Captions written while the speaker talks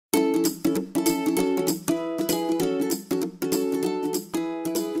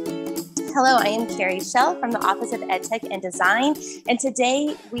Hello, I am Carrie Schell from the Office of EdTech and Design, and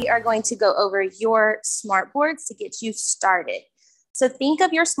today we are going to go over your smartboards to get you started. So think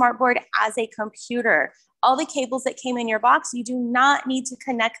of your smartboard as a computer. All the cables that came in your box, you do not need to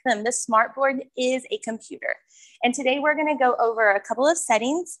connect them. The smartboard is a computer. And today we're going to go over a couple of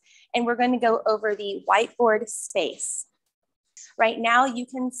settings, and we're going to go over the whiteboard space. Right now, you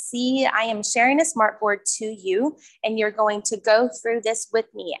can see I am sharing a smartboard to you, and you're going to go through this with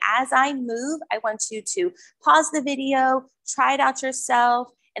me. As I move, I want you to pause the video, try it out yourself,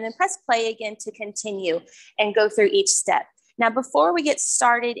 and then press play again to continue and go through each step. Now, before we get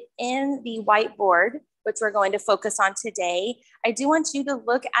started in the whiteboard, which we're going to focus on today, I do want you to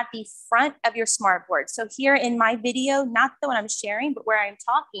look at the front of your smartboard. So here in my video, not the one I'm sharing, but where I'm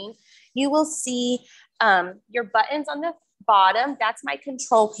talking, you will see your buttons on the bottom. That's my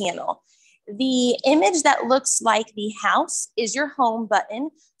control panel. The image that looks like the house is your home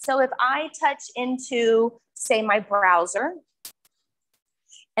button. So if I touch into, say, my browser,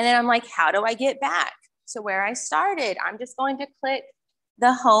 and then I'm like, how do I get back to where I started? I'm just going to click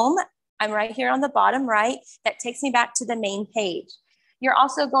the home. I'm right here on the bottom right. That takes me back to the main page. You're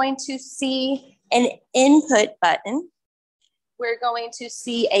also going to see an input button. We're going to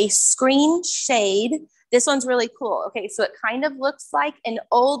see a screen shade. This one's really cool. Okay, so it kind of looks like an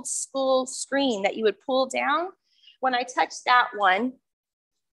old school screen that you would pull down. When I touch that one,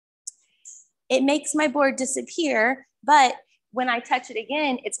 it makes my board disappear, but when I touch it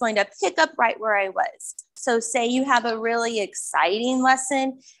again, it's going to pick up right where I was. So say you have a really exciting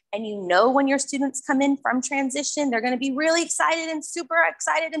lesson and you know when your students come in from transition, they're going to be really excited and super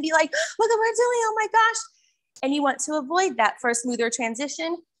excited and be like, look what we're doing, oh my gosh. And you want to avoid that for a smoother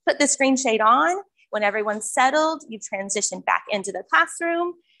transition, put the screen shade on. When everyone's settled, you transition back into the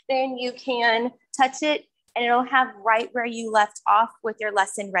classroom, then you can touch it and it'll have right where you left off with your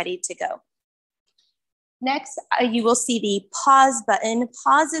lesson ready to go. Next, you will see the pause button.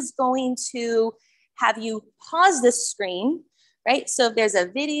 Pause is going to have you pause the screen, right? So if there's a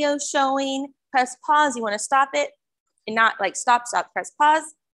video showing, press pause. You want to stop it and not like stop, press pause.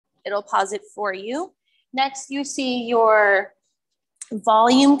 It'll pause it for you. Next, you see your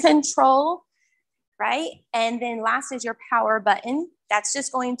volume control, right? And then last is your power button. That's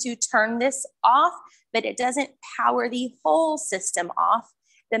just going to turn this off, but it doesn't power the whole system off.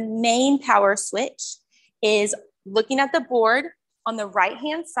 The main power switch is looking at the board on the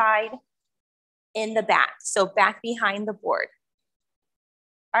right-hand side in the back. So back behind the board.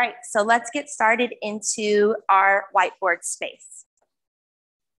 All right, so let's get started into our whiteboard space.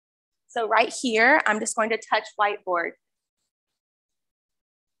 So right here, I'm just going to touch whiteboard.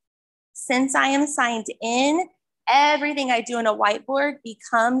 Since I am signed in, everything I do in a whiteboard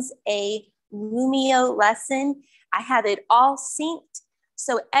becomes a Lumio lesson. I have it all synced.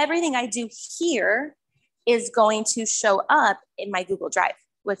 So everything I do here is going to show up in my Google Drive,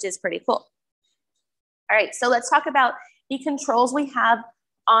 which is pretty cool. All right, so let's talk about the controls we have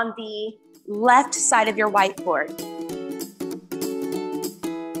on the left side of your whiteboard.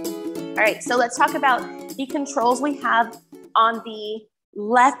 All right, so let's talk about the controls we have on the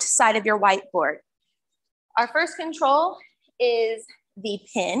left side of your whiteboard. Our first control is the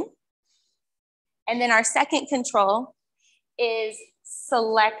pin. And then our second control is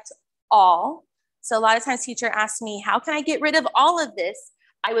select all. So a lot of times teacher asks me, how can I get rid of all of this?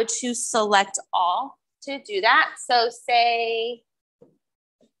 I would choose select all to do that. So say,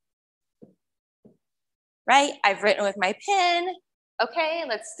 right, I've written with my pen. Okay,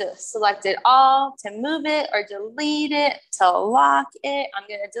 let's select it all to move it or delete it, to lock it. I'm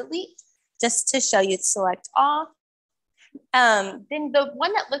gonna delete just to show you select all. Then the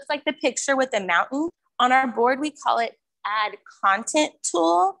one that looks like the picture with the mountain on our board, we call it add content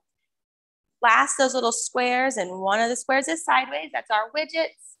tool. Last, those little squares, and one of the squares is sideways. That's our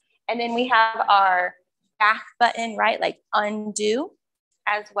widgets. And then we have our back button, right? Like undo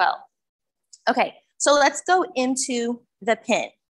as well. Okay, so let's go into the pin.